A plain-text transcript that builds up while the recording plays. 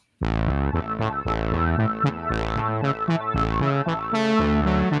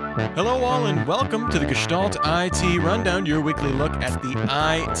Hello all and welcome to the Gestalt IT Rundown, your weekly look at the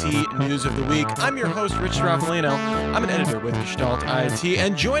IT news of the week. I'm your host, Rich Straffolino. I'm an editor with Gestalt IT,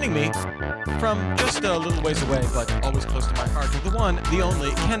 and joining me from just a little ways away, but always close to my heart, the one, the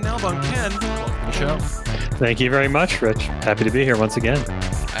only, Ken Nalbung. Ken, welcome to the show. Thank you very much, Rich. Happy to be here once again.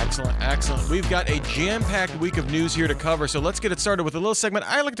 Excellent. We've got a jam-packed week of news here to cover, so let's get it started with a little segment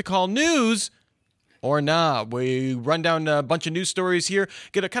I like to call News or Nah. We run down a bunch of news stories here,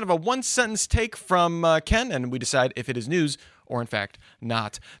 get a kind of a one-sentence take from Ken, and we decide if it is news or, in fact,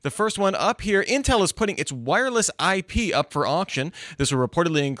 not. The first one up here, Intel is putting its wireless IP up for auction. This will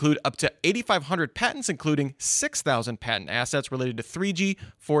reportedly include up to 8,500 patents, including 6,000 patent assets related to 3G,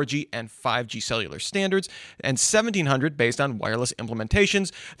 4G, and 5G cellular standards, and 1,700 based on wireless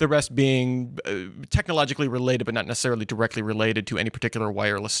implementations, the rest being technologically related but not necessarily directly related to any particular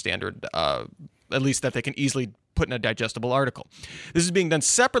wireless standard, at least that they can easily put in a digestible article. This is being done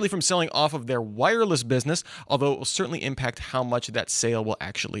separately from selling off of their wireless business, although it will certainly impact how much that sale will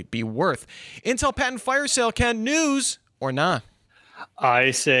actually be worth. Intel patent fire sale, Ken, news or not? I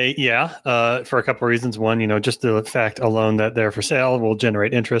say yeah, for a couple of reasons. One, just the fact alone that they're for sale will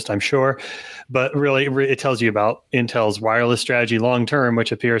generate interest, I'm sure. But really, it tells you about Intel's wireless strategy long term,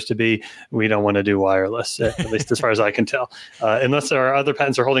 which appears to be we don't want to do wireless, at least as far as I can tell. Unless there are other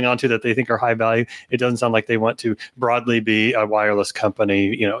patents they're holding on to that they think are high value, it doesn't sound like they want to broadly be a wireless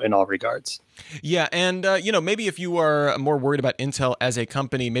company, in all regards. Yeah, and maybe if you are more worried about Intel as a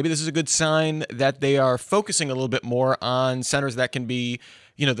company, maybe this is a good sign that they are focusing a little bit more on centers that can be,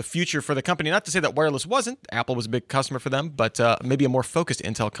 the future for the company. Not to say that wireless wasn't. Apple was a big customer for them, but maybe a more focused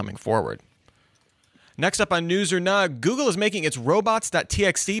Intel coming forward. Next up on News or Not, Google is making its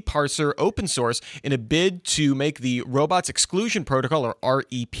robots.txt parser open source in a bid to make the Robots Exclusion Protocol, or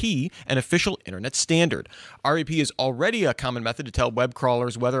REP, an official internet standard. REP is already a common method to tell web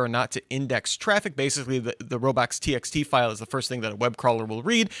crawlers whether or not to index traffic. Basically, the robots.txt file is the first thing that a web crawler will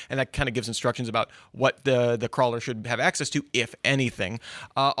read, and that kind of gives instructions about what the crawler should have access to, if anything.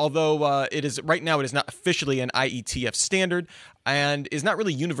 Although it is right now, it is not officially an IETF standard and is not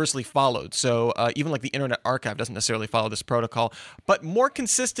really universally followed. So even like the Internet Archive doesn't necessarily follow this protocol. But more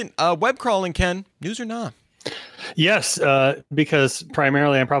consistent web crawling, Ken, news or not? Yes, because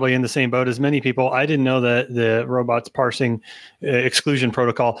primarily I'm probably in the same boat as many people. I didn't know that the robots parsing exclusion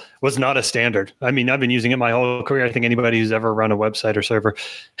protocol was not a standard. I mean, I've been using it my whole career. I think anybody who's ever run a website or server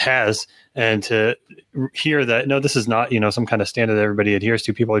has. And to hear that, no, this is not, some kind of standard that everybody adheres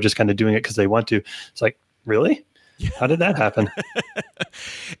to. People are just kind of doing it because they want to. It's like, really? How did that happen?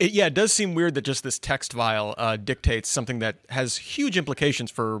 It does seem weird that just this text file dictates something that has huge implications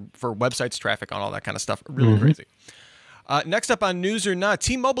for websites, traffic, on all that kind of stuff. Really crazy. Next up on News or Not,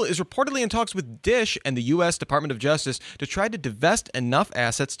 T-Mobile is reportedly in talks with Dish and the U.S. Department of Justice to try to divest enough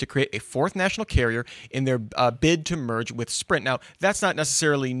assets to create a fourth national carrier in their bid to merge with Sprint. Now, that's not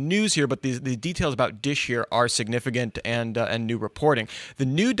necessarily news here, but the details about Dish here are significant and new reporting. The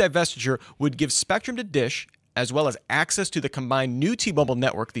new divestiture would give spectrum to Dish, as well as access to the combined new T-Mobile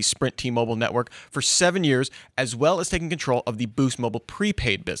network, the Sprint T-Mobile network, for 7 years, as well as taking control of the Boost Mobile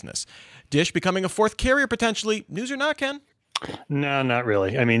prepaid business. Dish becoming a fourth carrier potentially. News or not, Ken? No, not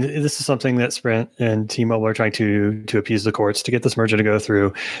really. I mean, this is something that Sprint and T-Mobile are trying to appease the courts to get this merger to go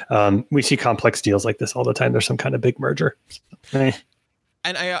through. We see complex deals like this all the time. There's some kind of big merger. And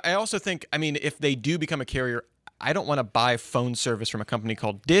I also think, if they do become a carrier, I don't want to buy phone service from a company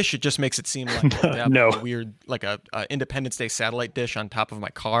called Dish. It just makes it seem like a weird, like a Independence Day satellite dish on top of my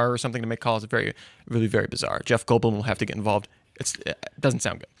car or something to make calls. It's really very bizarre. Jeff Goldblum will have to get involved. It doesn't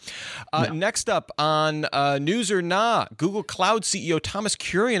sound good. No. Next up on News or Not, Google Cloud CEO Thomas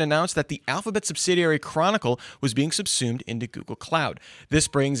Kurian announced that the Alphabet subsidiary Chronicle was being subsumed into Google Cloud. This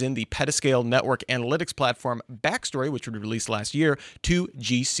brings in the Petascale network analytics platform Backstory, which was released last year, to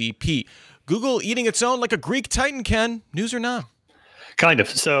GCP. Google eating its own like a Greek titan, Ken. News or not? Kind of.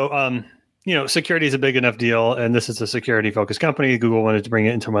 So, security is a big enough deal, and this is a security-focused company. Google wanted to bring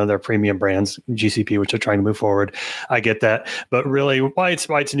it into one of their premium brands, GCP, which they're trying to move forward. I get that. But really, why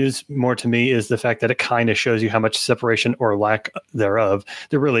it's news more to me is the fact that it kind of shows you how much separation or lack thereof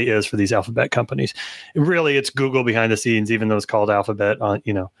there really is for these Alphabet companies. Really, it's Google behind the scenes, even though it's called Alphabet,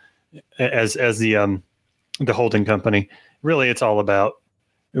 as the holding company. Really, it's all about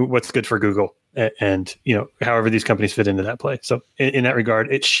what's good for Google. and however these companies fit into that play. So in that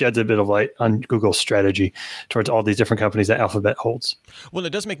regard, it sheds a bit of light on Google's strategy towards all these different companies that Alphabet holds. Well,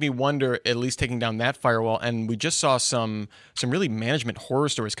 it does make me wonder, at least taking down that firewall. And we just saw some really management horror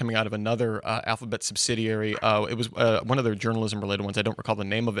stories coming out of another Alphabet subsidiary. It was one of their journalism-related ones. I don't recall the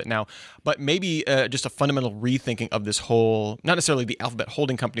name of it now. But maybe just a fundamental rethinking of this whole, not necessarily the Alphabet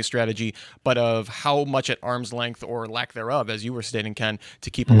holding company strategy, but of how much at arm's length or lack thereof, as you were stating, Ken, to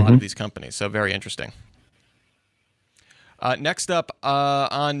keep a lot of these companies. So very interesting. Next up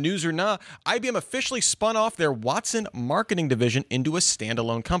on News or Nah, IBM officially spun off their Watson marketing division into a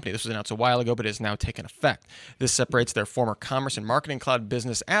standalone company. This was announced a while ago, but it has now taken effect. This separates their former commerce and marketing cloud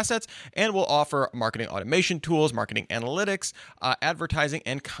business assets and will offer marketing automation tools, marketing analytics, advertising,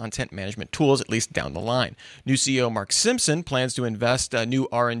 and content management tools, at least down the line. New CEO Mark Simpson plans to invest new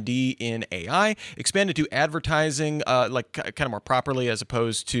R&D in AI, expand it to advertising kind of more properly as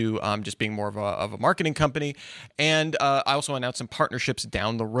opposed to just being more of a marketing company, and I also announced some partnerships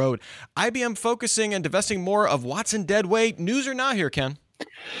down the road. IBM focusing and divesting more of Watson dead weight. News or not here, Ken?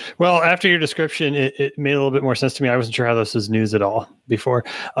 Well, after your description, it made a little bit more sense to me. I wasn't sure how this was news at all before,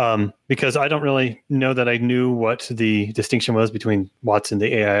 because I don't really know that I knew what the distinction was between Watson,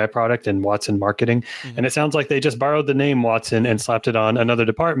 the AI product, and Watson marketing. Mm-hmm. And it sounds like they just borrowed the name Watson and slapped it on another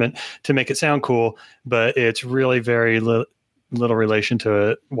department to make it sound cool, but it's really very little relation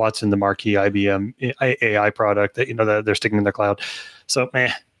to Watson, the marquee IBM AI product that they're sticking in the cloud. So,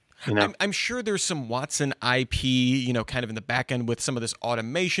 I'm sure there's some Watson IP, kind of in the back end with some of this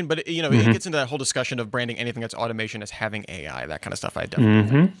automation, but it gets into that whole discussion of branding anything that's automation as having AI, that kind of stuff. I definitely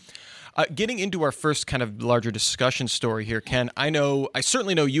think. Getting into our first kind of larger discussion story here, Ken, I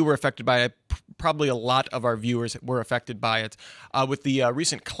certainly know you were affected by it. Probably a lot of our viewers were affected by it with the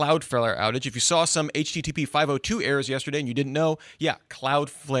recent Cloudflare outage. If you saw some HTTP 502 errors yesterday and you didn't know,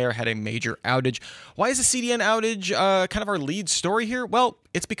 Cloudflare had a major outage. Why is the CDN outage kind of our lead story here? Well,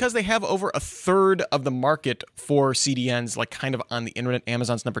 it's because they have over a third of the market for CDNs, like kind of on the internet.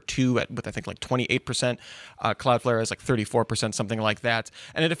 Amazon's number 2 with I think like 28%. Cloudflare has like 34%, something like that.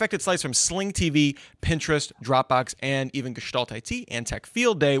 And it affected sites from Sling TV, Pinterest, Dropbox, and even Gestalt IT and Tech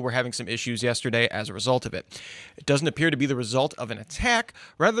Field Day were having some issues yesterday as a result of it. It doesn't appear to be the result of an attack,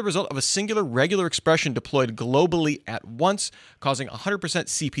 rather the result of a singular regular expression deployed globally at once, causing 100%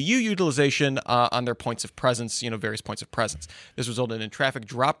 CPU utilization on their points of presence, various points of presence. This resulted in traffic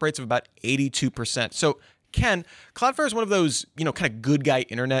drop rates of about 82%. So, Ken, Cloudflare is one of those, kind of good guy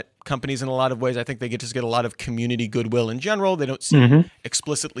internet companies in a lot of ways. I think they get a lot of community goodwill in general. They don't seem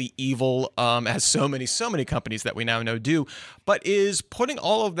explicitly evil, as so many companies that we now know do. But is putting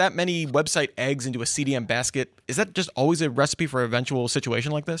all of that many website eggs into a CDN basket, is that just always a recipe for an eventual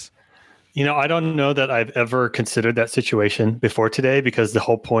situation like this? I don't know that I've ever considered that situation before today, because the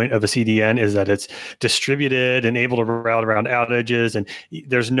whole point of a CDN is that it's distributed and able to route around outages, and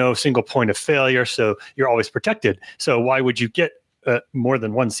there's no single point of failure, so you're always protected. So why would you get more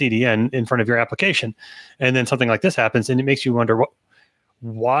than one CDN in front of your application? And then something like this happens, and it makes you wonder,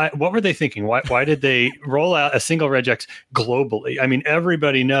 what were they thinking? Why did they roll out a single regex globally? I mean,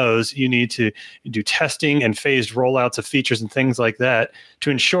 everybody knows you need to do testing and phased rollouts of features and things like that to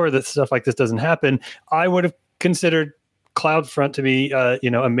ensure that stuff like this doesn't happen. I would have considered CloudFront to be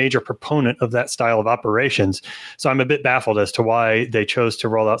a major proponent of that style of operations. So I'm a bit baffled as to why they chose to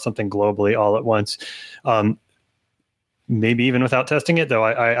roll out something globally all at once. Maybe even without testing it, though,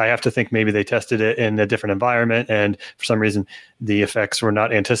 I have to think maybe they tested it in a different environment, and for some reason the effects were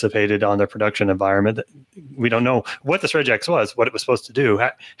not anticipated on their production environment. We don't know what this regex was, what it was supposed to do,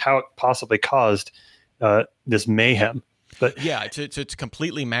 how it possibly caused this mayhem. But yeah, to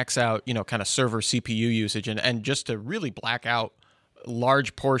completely max out, kind of server CPU usage and just to really black out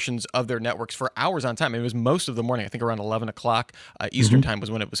large portions of their networks for hours on time. It was most of the morning. I think around 11 o'clock Eastern time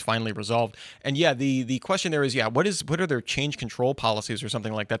was when it was finally resolved. And the question there is, what are their change control policies or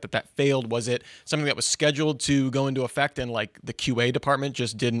something like that failed? Was it something that was scheduled to go into effect and like the QA department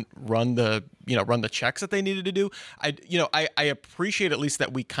just didn't run the checks that they needed to do? I appreciate at least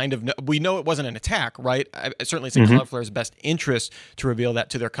that we know it wasn't an attack, right? I certainly it's in Cloudflare's best interest to reveal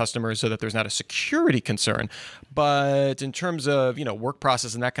that to their customers so that there's not a security concern. But in terms of, work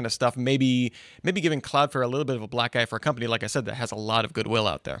process and that kind of stuff, maybe giving Cloudflare a little bit of a black eye for a company, like I said, that has a lot of goodwill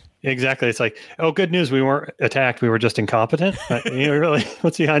out there. Exactly. It's like, oh, good news. We weren't attacked. We were just incompetent. Really,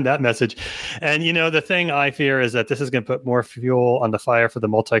 what's behind that message? And, the thing I fear is that this is going to put more fuel on the fire for the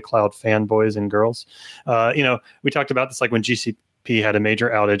multi-cloud fanboys and girls. We talked about this like when GCP had a major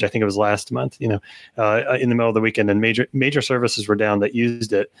outage. I think it was last month, in the middle of the weekend, and major services were down that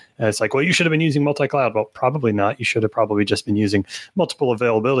used it. And it's like, well, you should have been using multi-cloud. Well, probably not. You should have probably just been using multiple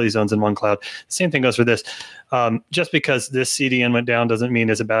availability zones in one cloud. The same thing goes for this. Just because this CDN went down doesn't mean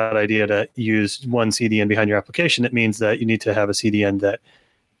it's a bad idea to use one CDN behind your application. It means that you need to have a CDN that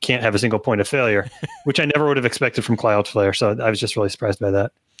can't have a single point of failure, which I never would have expected from Cloudflare. So I was just really surprised by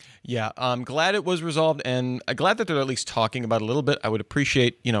that. Yeah, I'm glad it was resolved, and I'm glad that they're at least talking about it a little bit. I would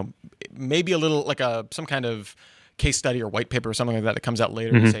appreciate, maybe a little, like some kind of case study or white paper or something like that comes out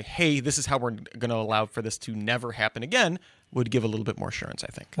later to say, hey, this is how we're going to allow for this to never happen again, would give a little bit more assurance, I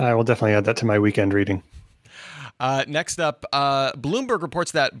think. I will definitely add that to my weekend reading. Next up, Bloomberg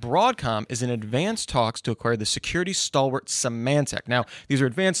reports that Broadcom is in advanced talks to acquire the security stalwart Symantec. Now, these are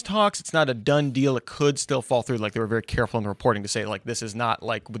advanced talks. It's not a done deal. It could still fall through. Like, they were very careful in the reporting to say, like, this is not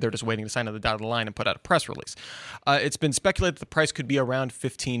like they're just waiting to sign on the dotted line and put out a press release. It's been speculated that the price could be around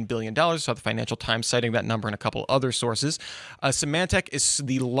 $15 billion. I saw the Financial Times citing that number and a couple other sources. Symantec is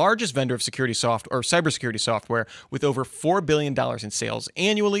the largest vendor of security software or cybersecurity software with over $4 billion in sales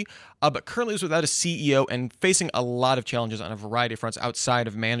annually. But currently is without a CEO and facing a lot of challenges on a variety of fronts outside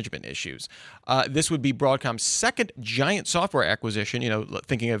of management issues. This would be Broadcom's second giant software acquisition,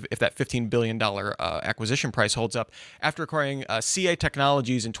 thinking of if that $15 billion acquisition price holds up, after acquiring CA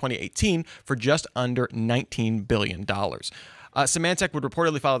Technologies in 2018 for just under $19 billion. Symantec would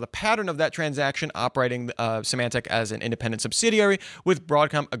reportedly follow the pattern of that transaction, operating Symantec as an independent subsidiary, with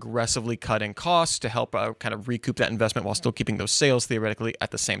Broadcom aggressively cutting costs to help kind of recoup that investment while still keeping those sales theoretically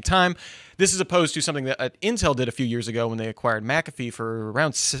at the same time. This is opposed to something that Intel did a few years ago when they acquired McAfee for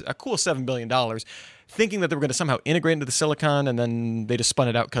around a cool $7 billion, thinking that they were going to somehow integrate into the silicon, and then they just spun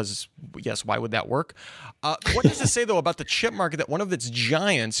it out because, yes, why would that work? What does this say, though, about the chip market, that one of its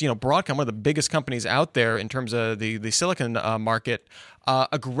giants, Broadcom, one of the biggest companies out there in terms of the silicon market,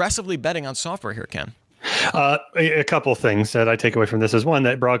 aggressively betting on software here, Ken? A couple things that I take away from this is, one,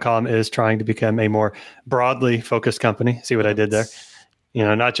 that Broadcom is trying to become a more broadly focused company. See what I did there?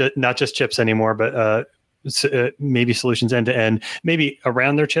 Not just chips anymore, but maybe solutions end to end, maybe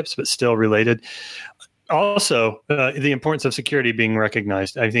around their chips, but still related. Also, the importance of security being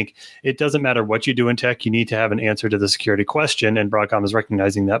recognized. I think it doesn't matter what you do in tech, you need to have an answer to the security question, and Broadcom is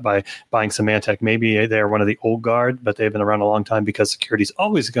recognizing that by buying Symantec. Maybe they're one of the old guard, but they've been around a long time because security is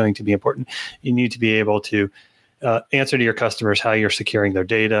always going to be important. You need to be able to answer to your customers how you're securing their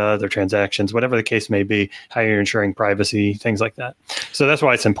data, their transactions, whatever the case may be, how you're ensuring privacy, things like that. So that's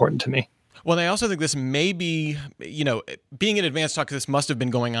why it's important to me. Well, I also think this may be, being an advanced talk, this must have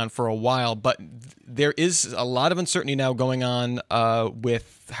been going on for a while, but there is a lot of uncertainty now going on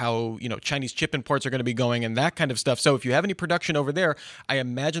with how, Chinese chip imports are going to be going and that kind of stuff. So if you have any production over there, I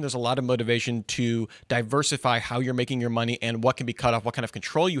imagine there's a lot of motivation to diversify how you're making your money and what can be cut off, what kind of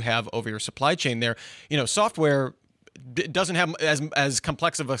control you have over your supply chain there. Software doesn't have as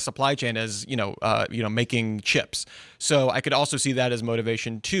complex of a supply chain as making chips. So I could also see that as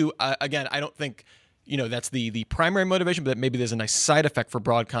motivation too. Again, I don't think that's the primary motivation, but maybe there's a nice side effect for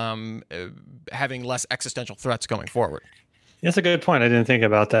Broadcom having less existential threats going forward. That's a good point. I didn't think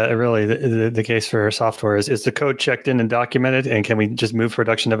about that. Really, the case for software is the code checked in and documented, and can we just move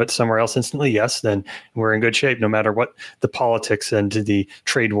production of it somewhere else instantly? Yes, then we're in good shape, no matter what the politics and the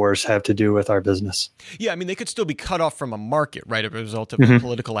trade wars have to do with our business. Yeah, they could still be cut off from a market, right, as a result of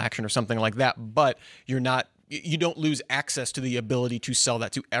political action or something like that, but you don't lose access to the ability to sell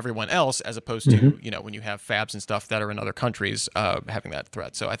that to everyone else, as opposed to, when you have fabs and stuff that are in other countries having that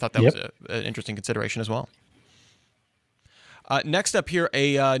threat. So I thought that was an interesting consideration as well. Next up here,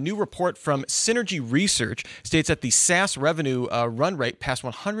 a new report from Synergy Research states that the SaaS revenue run rate passed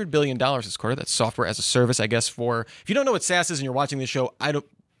 $100 billion this quarter. That's software as a service, I guess. If you don't know what SaaS is and you're watching this show,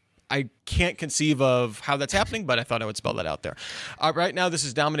 I can't conceive of how that's happening, but I thought I would spell that out there. Right now, this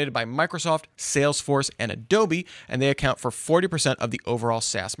is dominated by Microsoft, Salesforce, and Adobe, and they account for 40% of the overall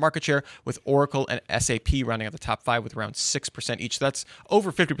SaaS market share, with Oracle and SAP rounding out the top 5 with around 6% each. So that's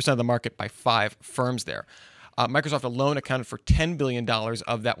over 50% of the market by 5 firms there. Microsoft alone accounted for $10 billion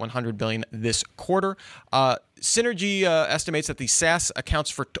of that $100 billion this quarter. Synergy estimates that the SaaS accounts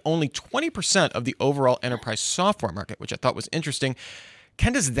for only 20% of the overall enterprise software market, which I thought was interesting.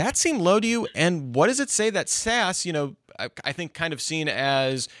 Ken, does that seem low to you? And what does it say that SaaS, I think kind of seen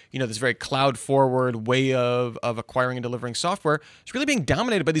as, this very cloud-forward way of acquiring and delivering software, is really being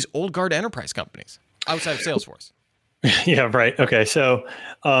dominated by these old guard enterprise companies outside of Salesforce? Yeah, right. Okay. So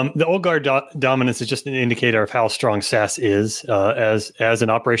the old guard dominance is just an indicator of how strong SaaS is as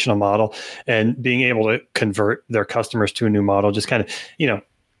an operational model, and being able to convert their customers to a new model just kind of,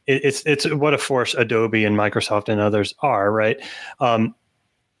 it's what a force Adobe and Microsoft and others are, right?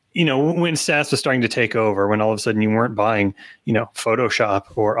 When SaaS was starting to take over, when all of a sudden you weren't buying, Photoshop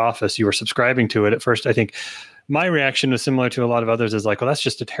or Office, you were subscribing to it. At first, I think my reaction was similar to a lot of others, is like, well, that's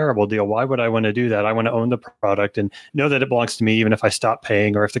just a terrible deal. Why would I want to do that? I want to own the product and know that it belongs to me, even if I stop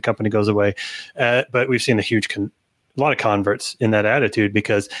paying or if the company goes away. But we've seen a lot of converts in that attitude,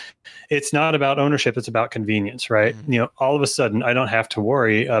 because it's not about ownership, it's about convenience, right? Mm-hmm. All of a sudden, I don't have to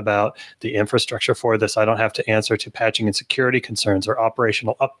worry about the infrastructure for this. I don't have to answer to patching and security concerns or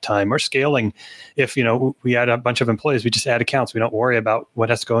operational uptime or scaling. If, we add a bunch of employees, we just add accounts. We don't worry about what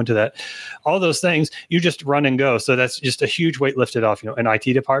has to go into that. All those things, you just run and go. So that's just a huge weight lifted off, an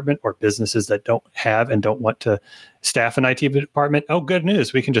IT department or businesses that don't have and don't want to staff an IT department. Oh, good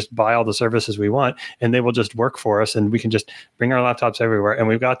news. We can just buy all the services we want and they will just work for us, and we can just bring our laptops everywhere and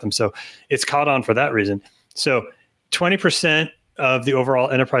we've got them. So it's caught on for that reason. So 20% of the overall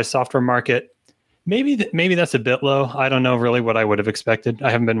enterprise software market, maybe that's a bit low. I don't know really what I would have expected. I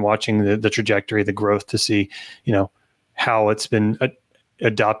haven't been watching the trajectory, the growth to see, how it's been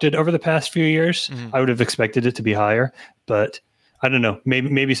adopted over the past few years. Mm-hmm. I would have expected it to be higher, but I don't know.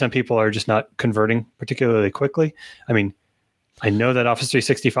 Maybe some people are just not converting particularly quickly. I mean, I know that Office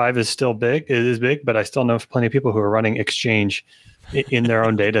 365 is still big. It is big, but I still know plenty of people who are running Exchange in their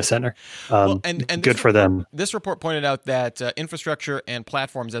own data center. And good for them. This report pointed out that infrastructure and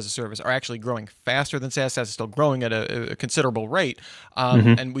platforms as a service are actually growing faster than SaaS. SaaS is still growing at a considerable rate.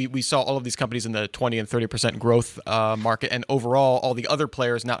 And we saw all of these companies in the 20 and 30% growth market. And overall, all the other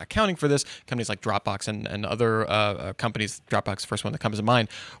players not accounting for this, companies like Dropbox and other companies, Dropbox, the first one that comes to mind,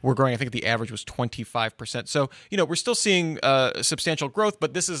 were growing. I think the average was 25%. So, we're still seeing substantial growth,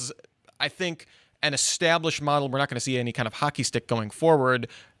 but this is, I think, an established model. We're not going to see any kind of hockey stick going forward.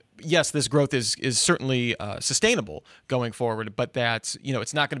 Yes, this growth is certainly sustainable going forward, but that's,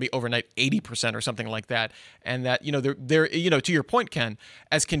 it's not going to be overnight 80% or something like that. And that, there, to your point, Ken,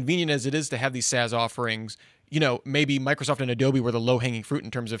 as convenient as it is to have these SaaS offerings, maybe Microsoft and Adobe were the low-hanging fruit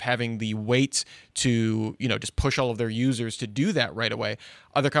in terms of having the weight to, just push all of their users to do that right away.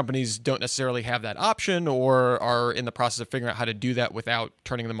 Other companies don't necessarily have that option or are in the process of figuring out how to do that without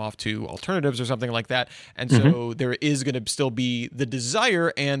turning them off to alternatives or something like that. And so there is going to still be the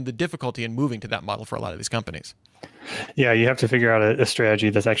desire and the difficulty in moving to that model for a lot of these companies. Yeah, you have to figure out a strategy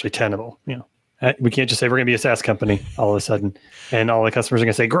that's actually tenable. We can't just say we're going to be a SaaS company all of a sudden, and all the customers are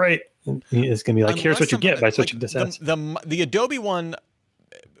going to say, "Great!" It's going to be like, "Here's what you get by switching to SaaS." The Adobe one,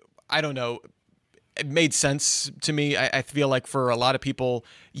 I don't know. It made sense to me. I feel like for a lot of people,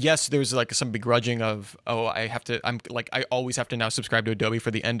 yes, there's like some begrudging of, I always have to now subscribe to Adobe for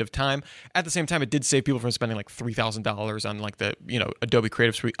the end of time. At the same time, it did save people from spending like $3,000 on like the, Adobe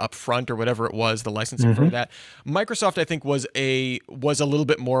Creative Suite upfront or whatever it was, the licensing for that. Microsoft, I think, was a little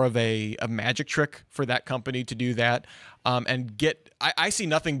bit more of a magic trick for that company to do that. I see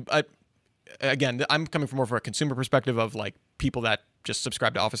nothing. Again, I'm coming from more from a consumer perspective of like people that just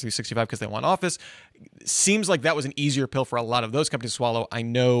subscribe to Office 365 because they want Office. Seems like that was an easier pill for a lot of those companies to swallow. I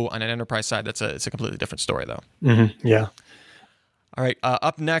know on an enterprise side, it's a completely different story, though. Mm-hmm. Yeah. All right,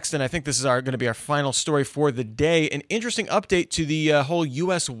 up next, and I think this is going to be our final story for the day, an interesting update to the whole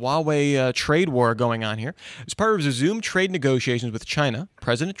U.S.-Huawei trade war going on here. As part of resumed trade negotiations with China,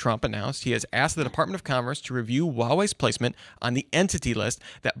 President Trump announced he has asked the Department of Commerce to review Huawei's placement on the entity list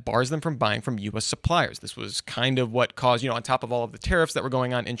that bars them from buying from U.S. suppliers. This was kind of what caused, on top of all of the tariffs that were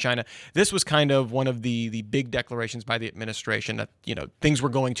going on in China, this was kind of one of the big declarations by the administration that, things were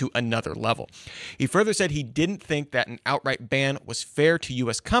going to another level. He further said he didn't think that an outright ban was fair to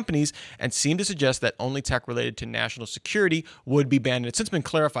U.S. companies and seemed to suggest that only tech related to national security would be banned. And it's since been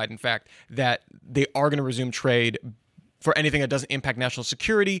clarified, in fact, that they are going to resume trade for anything that doesn't impact national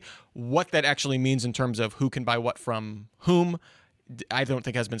security. What that actually means in terms of who can buy what from whom, I don't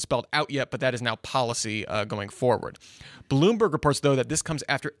think has been spelled out yet, but that is now policy going forward. Bloomberg reports, though, that this comes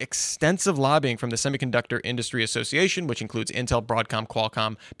after extensive lobbying from the Semiconductor Industry Association, which includes Intel, Broadcom,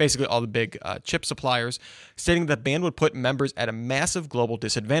 Qualcomm, basically all the big chip suppliers, stating that the ban would put members at a massive global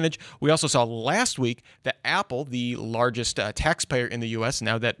disadvantage. We also saw last week that Apple, the largest taxpayer in the U.S.,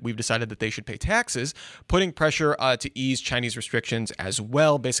 now that we've decided that they should pay taxes, putting pressure to ease Chinese restrictions as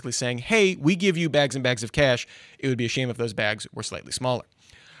well, basically saying, hey, we give you bags and bags of cash. It would be a shame if those bags were slightly smaller.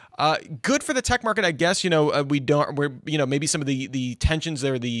 Good for the tech market, I guess. Maybe some of the tensions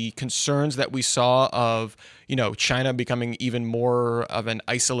there, the concerns that we saw of, China becoming even more of an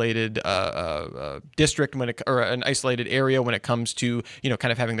isolated district or an isolated area when it comes to,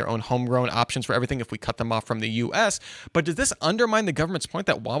 kind of having their own homegrown options for everything if we cut them off from the U.S. But does this undermine the government's point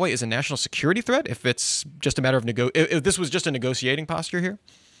that Huawei is a national security threat if it's just a matter of if this was just a negotiating posture here?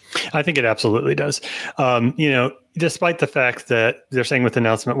 I think it absolutely does. Despite the fact that they're saying with the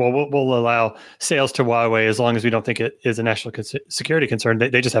announcement, well, we'll allow sales to Huawei as long as we don't think it is a national security concern.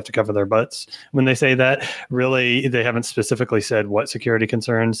 They just have to cover their butts when they say that. Really, they haven't specifically said what security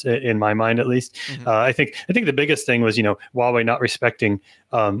concerns, in my mind at least. Mm-hmm. I think the biggest thing was, Huawei not respecting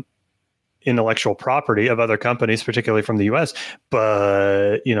intellectual property of other companies, particularly from the U.S.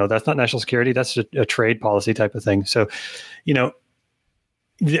 But that's not national security. That's a trade policy type of thing. So,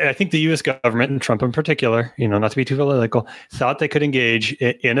 I think the U.S. government, and Trump in particular, not to be too political, thought they could engage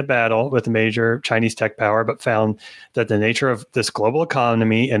in a battle with a major Chinese tech power, but found that the nature of this global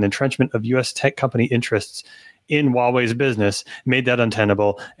economy and entrenchment of U.S. tech company interests in Huawei's business made that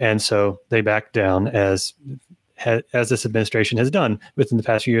untenable. And so they backed down, as this administration has done within the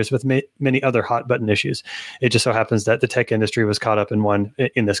past few years with many other hot button issues. It just so happens that the tech industry was caught up in one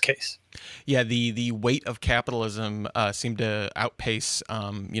in this case. Yeah, the weight of capitalism seemed to outpace,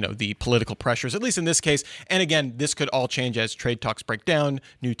 the political pressures, at least in this case. And again, this could all change as trade talks break down,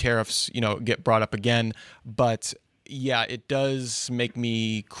 new tariffs, get brought up again. But yeah, it does make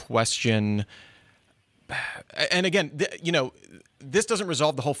me question. And again, this doesn't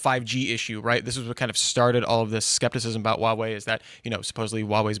resolve the whole 5G issue, right? This is what kind of started all of this skepticism about Huawei, is that, supposedly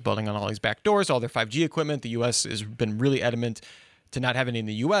Huawei's building on all these back doors, all their 5G equipment. The U.S. has been really adamant to not have it in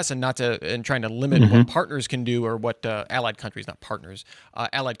the U.S. and trying to limit what partners can do, or what allied countries, not partners,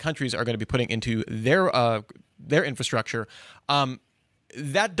 allied countries are going to be putting into their infrastructure.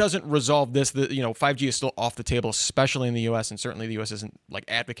 That doesn't resolve this. 5G is still off the table, especially in the U.S., and certainly the U.S. isn't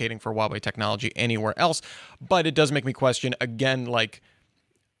advocating for Huawei technology anywhere else. But it does make me question again.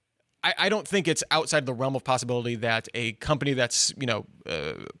 I don't think it's outside the realm of possibility that a company that's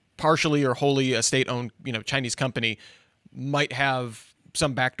partially or wholly a state-owned Chinese company might have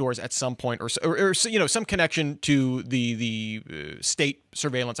some backdoors at some point, or some connection to the state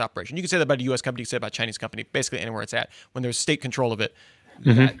surveillance operation. You can say that about a U.S. company, you can say that about a Chinese company, basically anywhere it's at. When there's state control of it,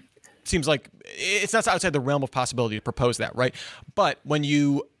 that seems like it's not outside the realm of possibility to propose that, right? But when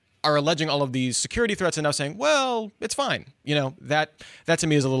you are alleging all of these security threats and now saying, well, it's fine, that to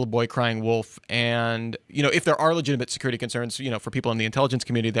me is a little boy crying wolf. And if there are legitimate security concerns, for people in the intelligence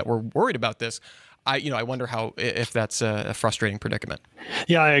community that were worried about this, I wonder if that's a frustrating predicament.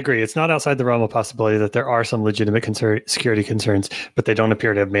 Yeah, I agree. It's not outside the realm of possibility that there are some legitimate security concerns, but they don't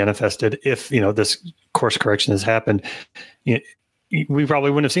appear to have manifested. If this course correction has happened, we probably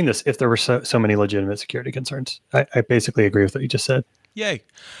wouldn't have seen this if there were so many legitimate security concerns. I basically agree with what you just said. Yay.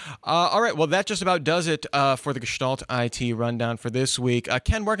 All right. Well, that just about does it for the Gestalt IT rundown for this week.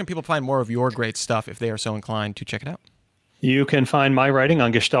 Ken, where can people find more of your great stuff if they are so inclined to check it out? You can find my writing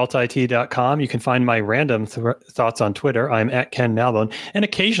on gestaltit.com. You can find my random thoughts on Twitter. I'm at Ken Nalbone. And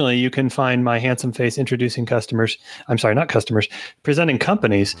occasionally you can find my handsome face introducing presenting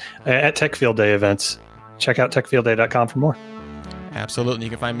companies at Tech Field Day events. Check out techfieldday.com for more. Absolutely. You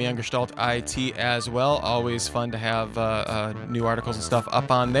can find me on Gestalt IT as well. Always fun to have new articles and stuff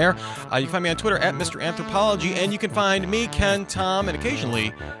up on there. You can find me on Twitter at Mr. Anthropology, and you can find me, Ken, Tom, and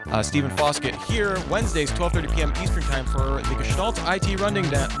occasionally Stephen Foskett here Wednesdays, 12:30 p.m. Eastern Time for the Gestalt IT Running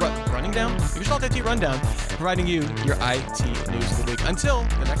Down? The Gestalt IT Rundown, providing you your IT news of the week. Until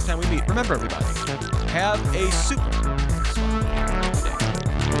the next time we meet, remember, everybody, have a super